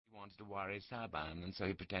to worry Saban, and so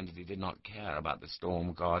he pretended he did not care about the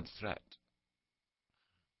storm god's threat.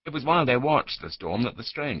 It was while they watched the storm that the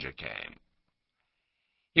stranger came.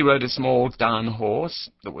 He rode a small down horse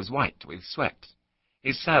that was white with sweat.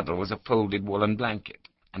 His saddle was a folded woolen blanket,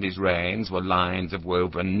 and his reins were lines of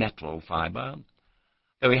woven nettle fibre,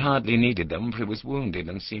 though he hardly needed them, for he was wounded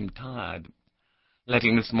and seemed tired,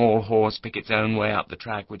 letting the small horse pick its own way up the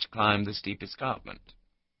track which climbed the steep escarpment.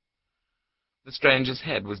 The stranger's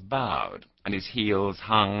head was bowed, and his heels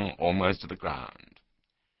hung almost to the ground.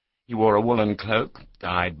 He wore a woolen cloak,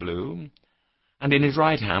 dyed blue, and in his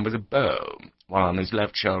right hand was a bow, while on his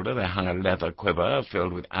left shoulder there hung a leather quiver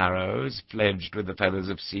filled with arrows, fledged with the feathers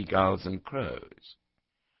of seagulls and crows.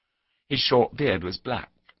 His short beard was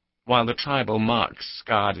black, while the tribal marks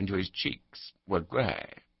scarred into his cheeks were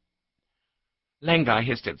grey. Lengai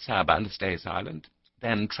hissed at Saban to stay silent,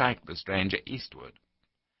 then tracked the stranger eastward.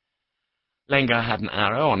 Lengai had an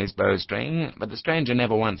arrow on his bowstring, but the stranger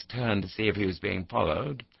never once turned to see if he was being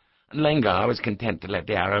followed, and Lengai was content to let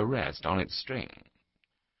the arrow rest on its string.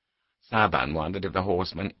 Saban wondered if the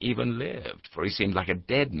horseman even lived, for he seemed like a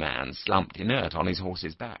dead man slumped inert on his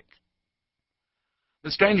horse's back.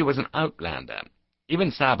 The stranger was an outlander.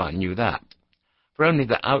 Even Saban knew that, for only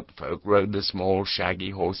the outfolk rode the small, shaggy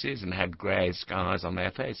horses and had grey scars on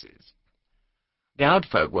their faces. The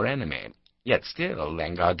outfolk were enemy, yet still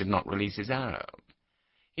Lengai did not release his arrow.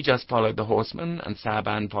 He just followed the horseman, and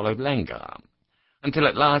Saban followed Lengai, until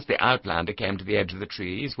at last the outlander came to the edge of the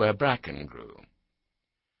trees where bracken grew.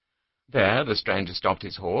 There the stranger stopped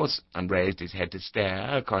his horse and raised his head to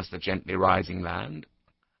stare across the gently rising land,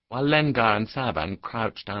 while Lengai and Saban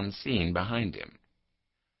crouched unseen behind him.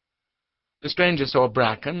 The stranger saw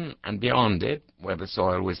bracken, and beyond it, where the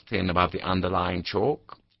soil was thin above the underlying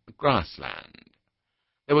chalk, grassland.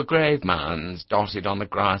 There were grave mounds dotted on the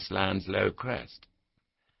grassland's low crest.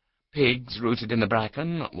 Pigs rooted in the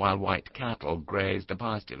bracken, while white cattle grazed the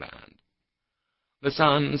pasture land. The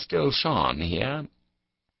sun still shone here.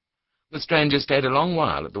 The stranger stayed a long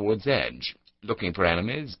while at the wood's edge, looking for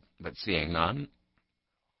enemies, but seeing none.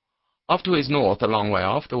 Off to his north, a long way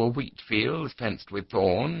off, there were wheat fields fenced with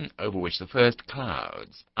thorn, over which the first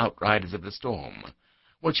clouds, outriders of the storm,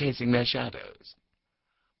 were chasing their shadows.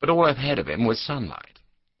 But all ahead of him was sunlight.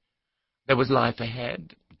 There was life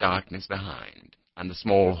ahead, darkness behind, and the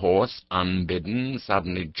small horse, unbidden,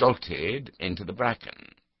 suddenly jolted into the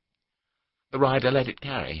bracken. The rider let it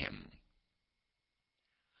carry him.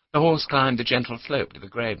 The horse climbed the gentle slope to the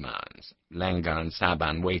grave mounds. Lengai and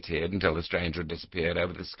Saban waited until the stranger had disappeared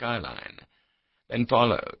over the skyline, then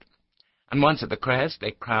followed, and once at the crest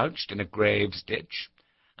they crouched in a grave's ditch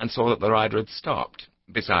and saw that the rider had stopped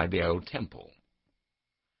beside the old temple.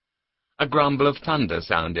 A grumble of thunder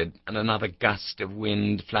sounded, and another gust of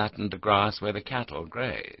wind flattened the grass where the cattle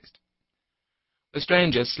grazed. The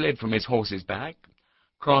stranger slid from his horse's back,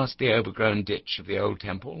 crossed the overgrown ditch of the old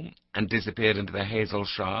temple, and disappeared into the hazel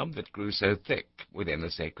shrub that grew so thick within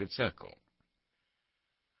the sacred circle.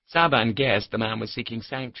 Saban guessed the man was seeking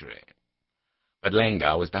sanctuary, but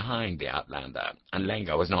Lengai was behind the outlander, and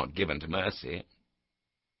Lengai was not given to mercy.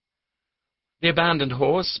 The abandoned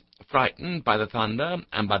horse, frightened by the thunder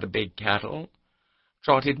and by the big cattle,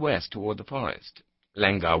 trotted west toward the forest.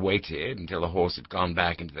 Lengai waited until the horse had gone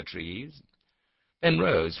back into the trees, then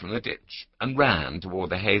rose from the ditch and ran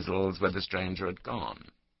toward the hazels where the stranger had gone.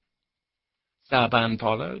 Saban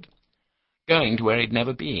followed, going to where he'd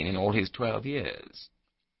never been in all his 12 years,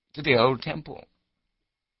 to the old temple.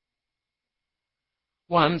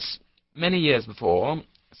 Once, many years before,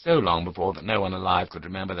 so long before that no one alive could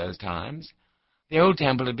remember those times, the old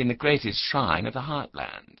temple had been the greatest shrine of the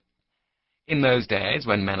heartland. In those days,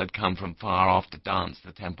 when men had come from far off to dance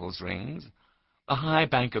the temple's rings, the high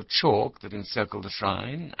bank of chalk that encircled the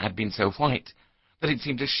shrine had been so white that it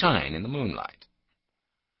seemed to shine in the moonlight.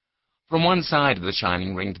 From one side of the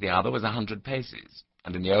shining ring to the other was 100 paces,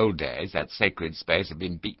 and in the old days that sacred space had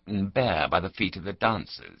been beaten bare by the feet of the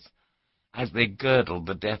dancers, as they girdled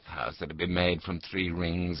the death house that had been made from 3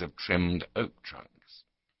 rings of trimmed oak trunks.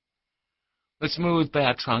 The smooth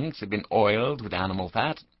bare trunks had been oiled with animal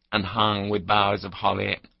fat and hung with boughs of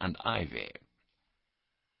holly and ivy.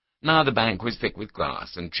 Now the bank was thick with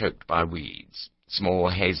grass and choked by weeds.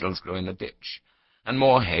 Small hazels grew in the ditch, and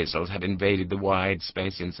more hazels had invaded the wide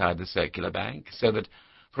space inside the circular bank, so that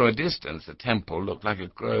from a distance the temple looked like a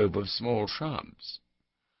grove of small shrubs.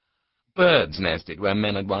 Birds nested where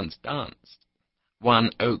men had once danced.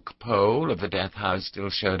 One oak pole of the death house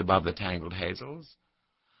still showed above the tangled hazels,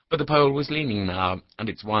 but the pole was leaning now, and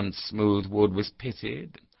its once smooth wood was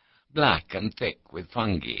pitted, black and thick with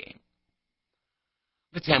fungi.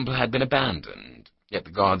 The temple had been abandoned, Yet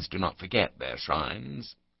the gods do not forget their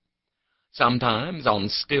shrines. Sometimes, on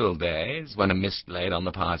still days, when a mist lay on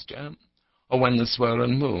the pasture, or when the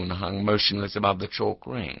swollen moon hung motionless above the chalk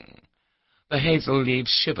ring, the hazel leaves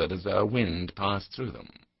shivered as though a wind passed through them.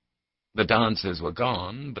 The dancers were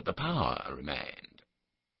gone, but the power remained.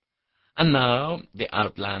 And now the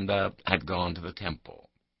outlander had gone to the temple.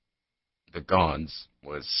 The gods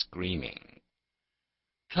were screaming.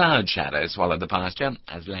 Cloud shadows swallowed the pasture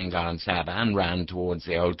as Lengar and Saban ran towards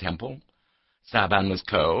the old temple. Saban was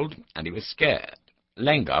cold, and he was scared.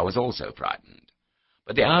 Lengar was also frightened.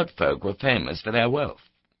 But the outfolk were famous for their wealth,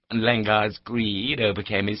 and Lengar's greed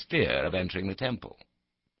overcame his fear of entering the temple.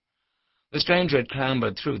 The stranger had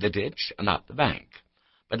clambered through the ditch and up the bank,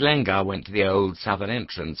 but Lengar went to the old southern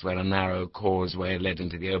entrance where a narrow causeway led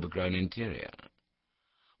into the overgrown interior.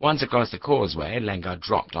 Once across the causeway, Lengar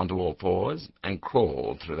dropped onto all fours and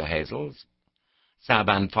crawled through the hazels.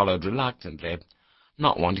 Saban followed reluctantly,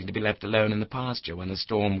 not wanting to be left alone in the pasture when the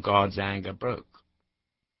storm god's anger broke.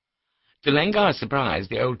 To Lengar's surprise,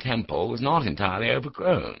 the old temple was not entirely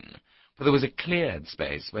overgrown, for there was a cleared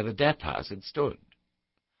space where the death house had stood.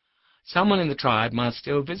 Someone in the tribe must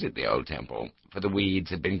still visit the old temple, for the weeds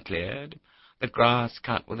had been cleared, the grass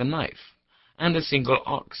cut with a knife, and a single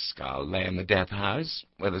ox skull lay in the death house,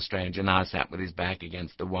 where the stranger now sat with his back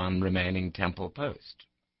against the one remaining temple post.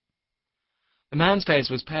 The man's face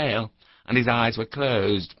was pale, and his eyes were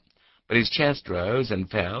closed, but his chest rose and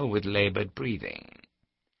fell with labored breathing.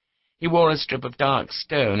 He wore a strip of dark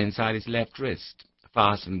stone inside his left wrist,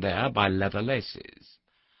 fastened there by leather laces.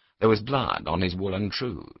 There was blood on his woolen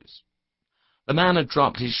trews. The man had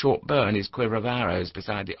dropped his short bow and his quiver of arrows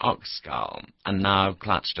beside the ox skull, and now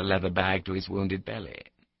clutched a leather bag to his wounded belly.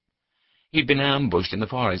 He'd been ambushed in the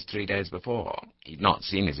forest 3 days before. He'd not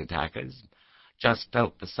seen his attackers, just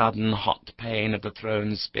felt the sudden hot pain of the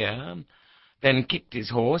thrown spear, then kicked his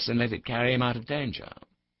horse and let it carry him out of danger.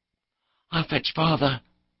 "I'll fetch father,"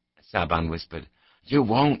 Saban whispered. "You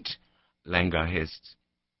won't," Lengar hissed.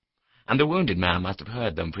 And the wounded man must have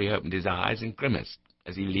heard them, for he opened his eyes and grimaced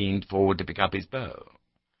as he leaned forward to pick up his bow.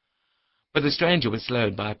 But the stranger was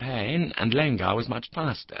slowed by pain, and Lengar was much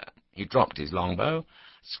faster. He dropped his longbow,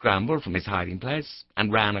 scrambled from his hiding-place,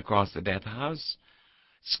 and ran across the death house,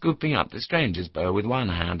 scooping up the stranger's bow with one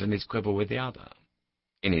hand and his quiver with the other.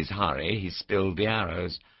 In his hurry, he spilled the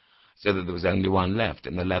arrows, so that there was only one left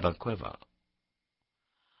in the leather quiver.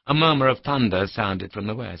 A murmur of thunder sounded from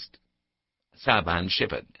the west. Saban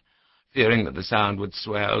shivered, fearing that the sound would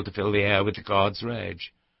swell to fill the air with the god's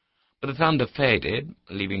rage. But the thunder faded,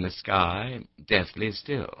 leaving the sky deathly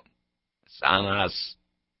still. "Sanas,"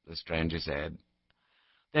 the stranger said,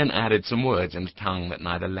 then added some words in a tongue that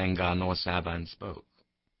neither Lengar nor Saban spoke.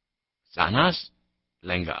 "Sanas?"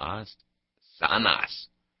 Lengar asked. "Sanas,"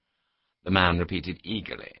 the man repeated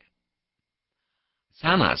eagerly.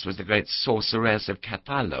 Sanas was the great sorceress of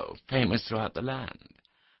Cathalo, famous throughout the land,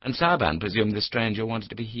 and Saban presumed the stranger wanted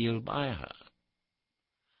to be healed by her.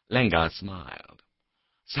 Lengar smiled.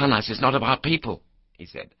 "Sanas is not of our people," he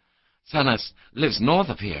said. "Sanas lives north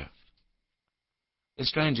of here." The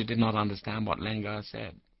stranger did not understand what Lengar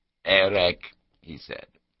said. "Erek," he said.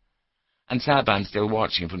 And Saban, still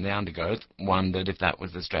watching from the undergrowth, wondered if that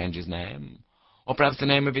was the stranger's name, or perhaps the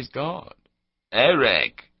name of his god.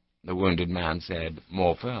 "Erek," the wounded man said,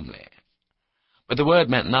 more firmly. But the word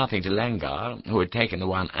meant nothing to Lengar, who had taken the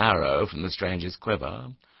one arrow from the stranger's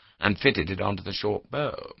quiver and fitted it onto the short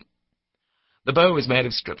bow. The bow was made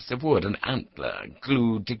of strips of wood and antler,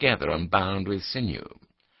 glued together and bound with sinew,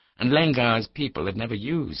 and Lengar's people had never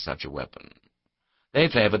used such a weapon. They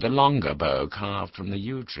favored the longer bow carved from the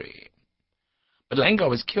yew tree. But Lengar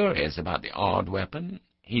was curious about the odd weapon.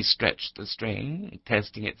 He stretched the string,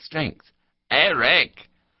 testing its strength. "Erek!"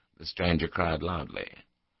 the stranger cried loudly.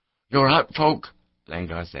 "You're out, folk,"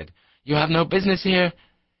 Lengar said. "You have no business here."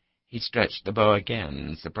 He stretched the bow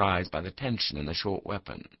again, surprised by the tension in the short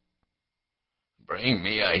weapon. "Bring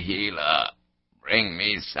me a healer. Bring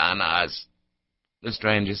me Sanas," the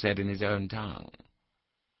stranger said in his own tongue.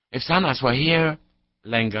 "If Sanas were here,"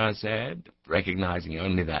 Lengar said, recognizing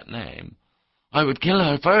only that name, "I would kill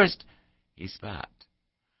her first." He spat.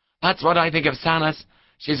 "That's what I think of Sanas.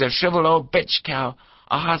 She's a shriveled old bitch cow,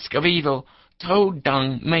 a husk of evil, toad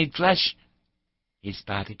dung made flesh." He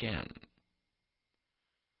spat again.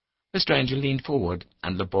 The stranger leaned forward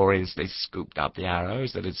and laboriously scooped up the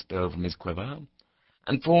arrows that had spilled from his quiver,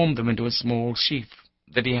 and formed them into a small sheath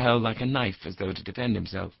that he held like a knife as though to defend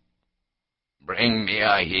himself. "Bring me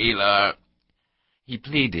a healer," he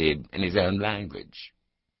pleaded in his own language.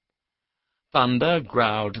 Thunder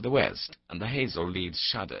growled to the west, and the hazel leaves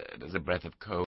shuddered as a breath of cold